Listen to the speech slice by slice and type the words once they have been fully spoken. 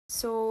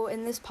So,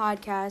 in this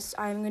podcast,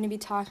 I'm going to be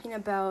talking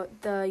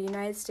about the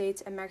United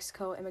States and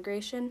Mexico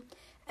immigration,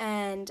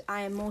 and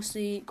I am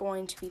mostly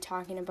going to be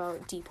talking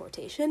about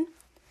deportation.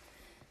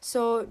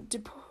 So,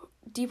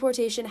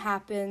 deportation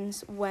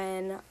happens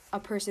when a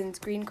person's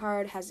green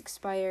card has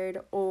expired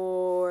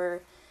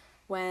or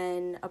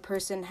when a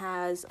person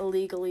has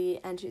illegally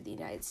entered the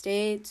United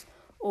States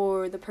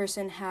or the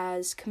person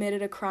has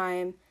committed a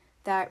crime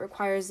that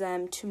requires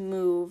them to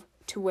move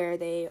to where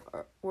they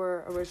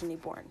were originally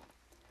born.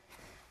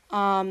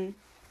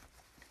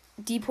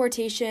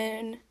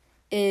 Deportation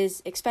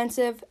is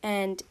expensive,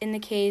 and in the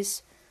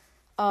case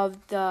of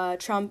the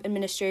Trump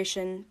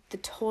administration, the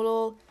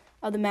total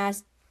of the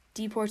mass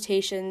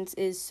deportations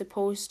is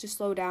supposed to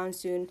slow down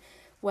soon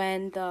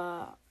when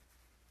the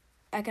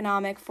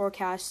economic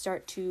forecasts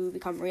start to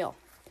become real.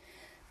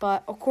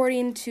 But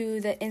according to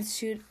the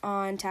Institute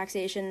on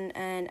Taxation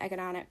and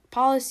Economic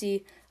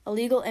Policy,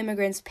 illegal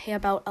immigrants pay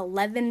about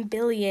 $11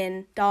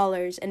 billion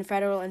in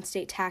federal and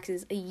state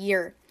taxes a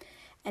year.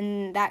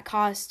 And that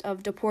cost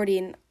of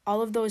deporting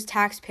all of those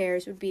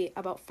taxpayers would be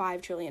about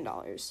 $5 trillion.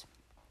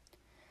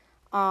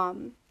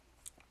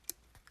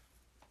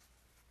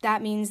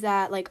 That means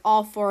that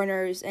all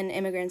foreigners and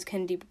immigrants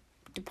can be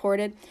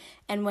deported.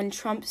 And when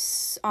Trump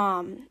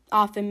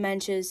often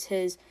mentions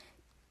his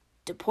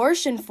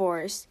deportation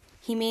force,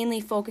 he mainly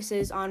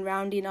focuses on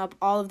rounding up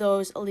all of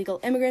those illegal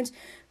immigrants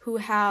who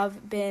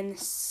have been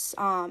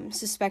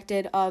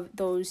suspected of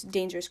those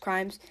dangerous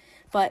crimes.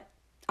 But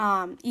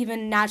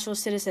even natural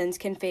citizens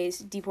can face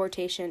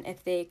deportation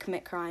if they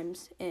commit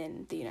crimes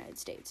in the United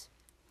States.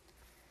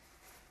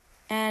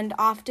 And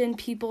often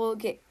people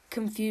get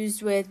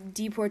confused with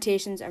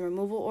deportations and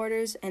removal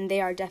orders, and they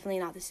are definitely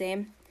not the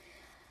same.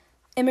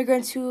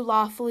 Immigrants who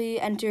lawfully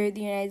enter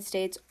the United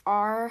States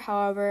are,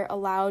 however,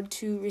 allowed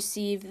to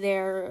receive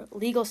their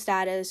legal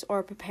status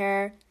or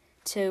prepare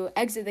to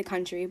exit the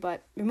country,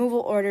 but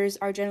removal orders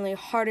are generally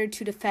harder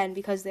to defend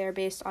because they are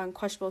based on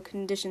questionable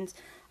conditions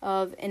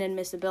of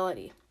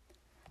inadmissibility.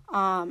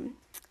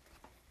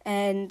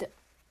 And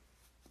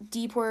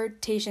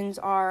deportations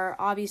are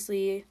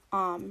obviously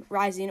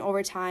rising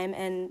over time,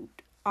 and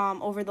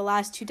over the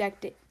last two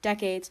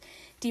decades,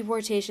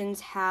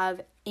 deportations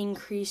have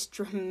increased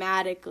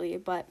dramatically,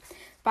 but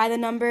by the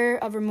number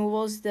of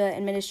removals, the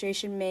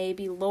administration may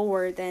be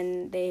lower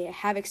than they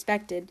have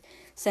expected,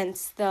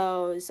 since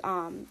those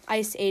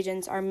ICE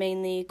agents are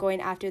mainly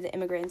going after the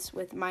immigrants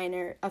with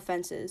minor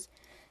offenses,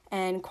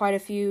 and quite a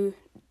few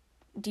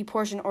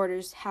deportation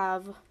orders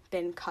have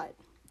been cut.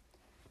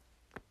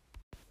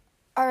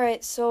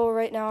 Alright, so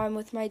right now I'm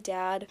with my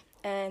dad,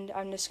 and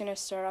I'm just going to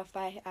start off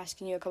by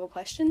asking you a couple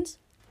questions.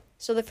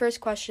 So the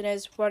first question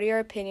is, what are your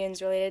opinions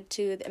related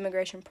to the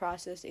immigration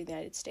process in the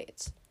United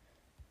States?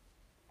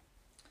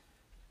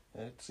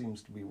 It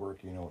seems to be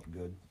working out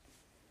good.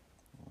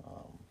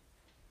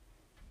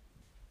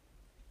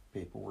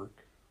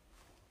 Paperwork.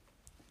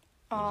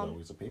 There's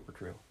always a paper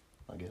trail,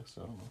 I guess.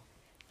 I don't know.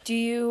 Do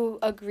you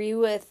agree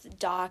with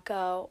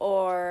DACA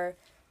or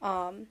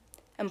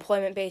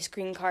employment-based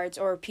green cards,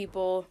 or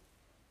people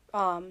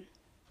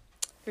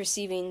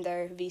receiving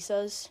their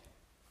visas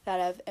that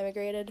have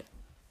immigrated?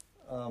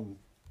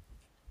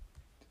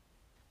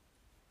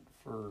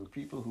 For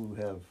people who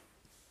have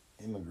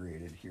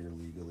immigrated here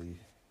legally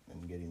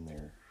and getting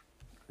their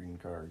green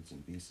cards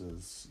and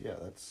visas, yeah,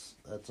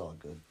 that's all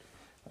good.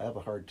 I have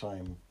a hard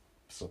time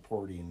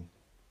supporting,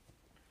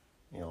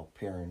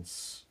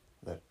 parents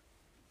that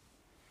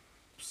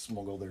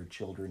smuggle their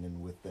children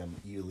in with them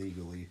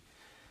illegally.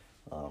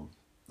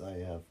 I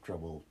have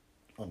trouble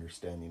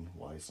understanding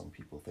why some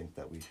people think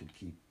that we should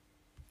keep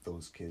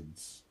those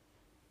kids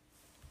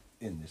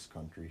in this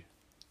country.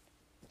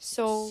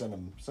 So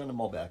send them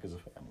all back as a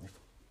family.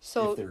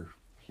 So if they're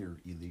here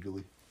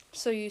illegally.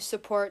 So you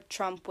support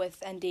Trump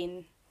with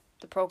ending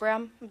the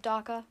program of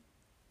DACA?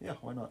 Yeah,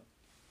 why not?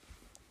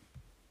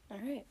 All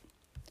right.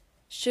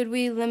 Should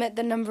we limit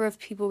the number of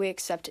people we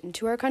accept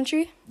into our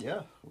country?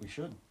 Yeah, we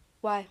should.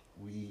 Why?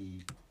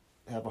 We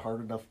have a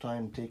hard enough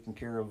time taking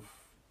care of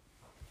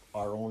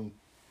our own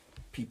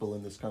people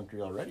in this country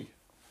already.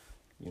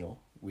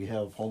 We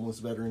have homeless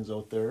veterans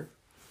out there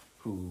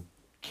who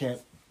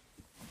can't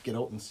get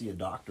out and see a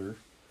doctor.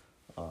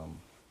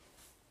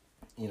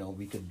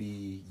 We could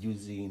be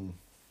using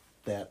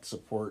that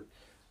support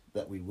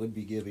that we would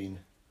be giving,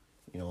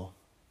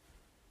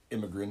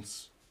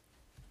 immigrants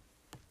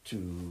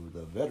to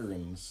the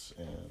veterans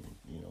and,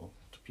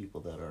 to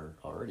people that are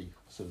already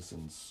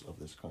citizens of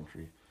this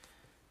country.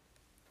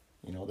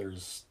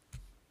 There's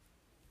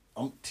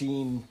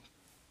umpteen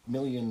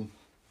million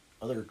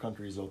other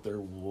countries out there.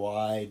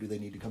 Why do they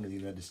need to come to the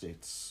United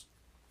States?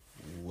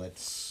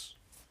 Let's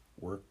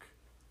work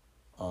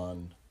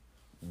on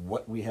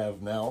what we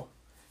have now,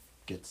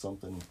 get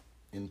something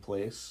in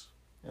place,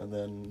 and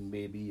then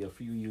maybe a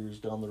few years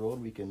down the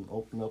road we can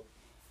open up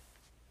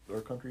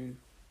our country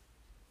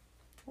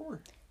for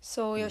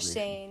So you're immigration.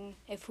 saying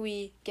if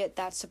we get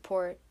that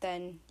support,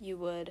 then you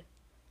would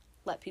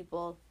let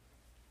people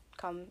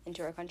come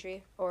into our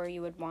country, or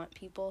you would want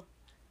people?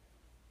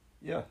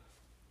 Yeah.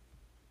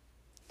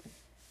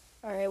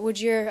 All right. Would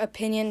your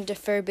opinion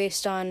differ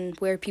based on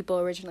where people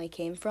originally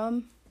came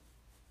from?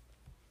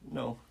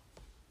 No,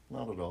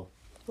 not at all.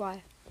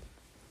 Why?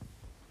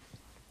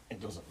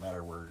 It doesn't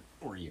matter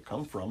where you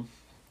come from.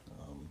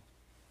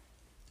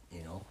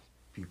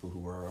 People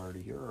who are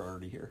already here are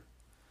already here.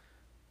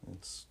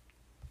 It's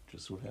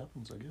just what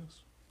happens, I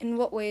guess. In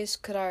what ways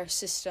could our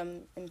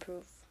system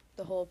improve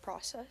the whole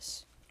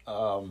process?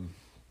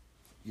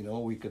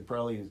 We could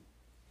probably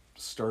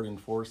start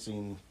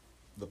enforcing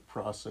the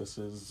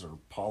processes or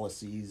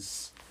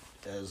policies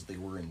as they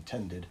were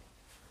intended,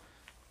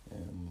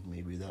 and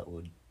maybe that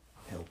would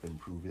help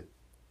improve it.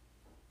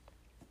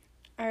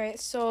 All right,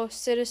 so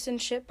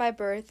citizenship by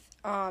birth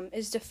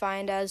is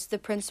defined as the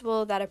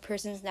principle that a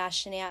person's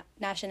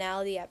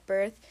nationality at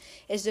birth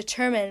is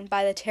determined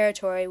by the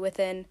territory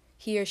within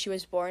he or she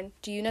was born.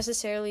 Do you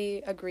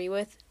necessarily agree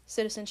with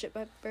citizenship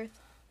by birth?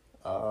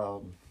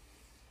 Oh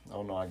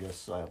no, I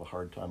guess I have a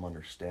hard time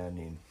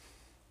understanding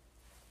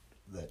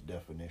that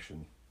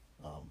definition.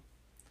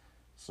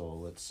 So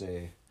let's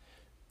say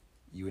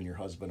you and your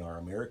husband are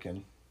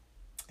American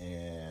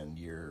and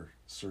you're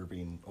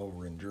serving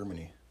over in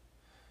Germany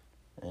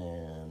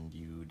and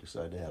you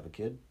decide to have a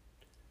kid.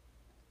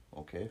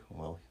 Okay,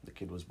 well, the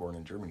kid was born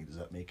in Germany. Does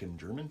that make him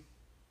German?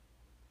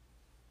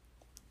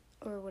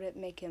 Or would it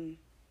make him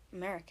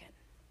American?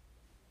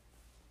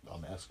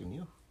 I'm asking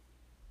you.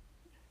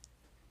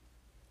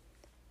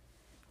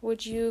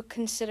 Would you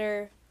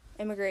consider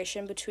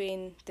immigration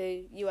between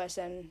the U.S.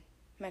 and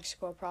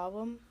Mexico a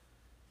problem?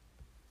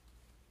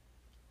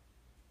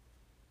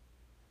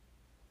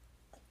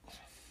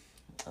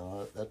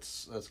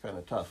 That's kind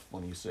of tough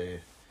when you say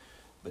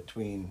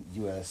between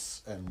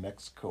U.S. and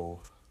Mexico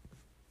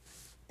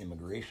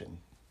immigration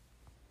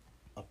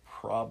a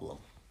problem.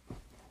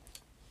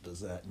 Does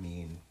that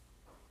mean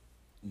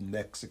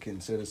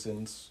Mexican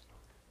citizens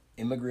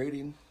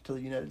immigrating to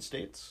the United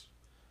States?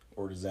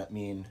 Or does that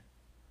mean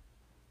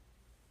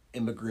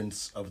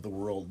immigrants of the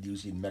world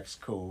using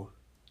Mexico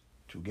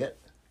to get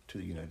to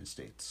the United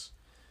States?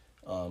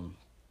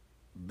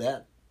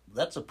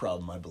 That's a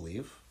problem, I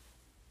believe,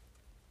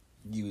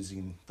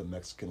 using the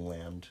Mexican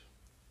land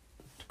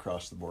to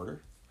cross the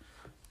border.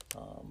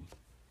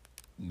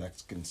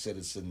 Mexican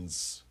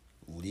citizens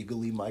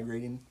legally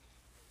migrating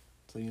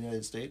to the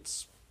United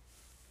States?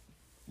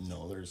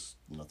 No, there's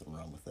nothing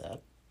wrong with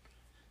that.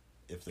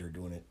 If they're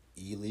doing it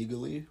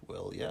illegally,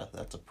 well, yeah,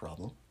 that's a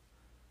problem.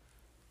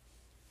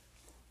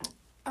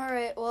 All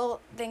right, well,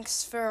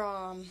 thanks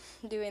for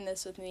doing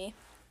this with me.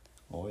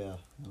 Oh, yeah,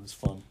 it was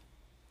fun.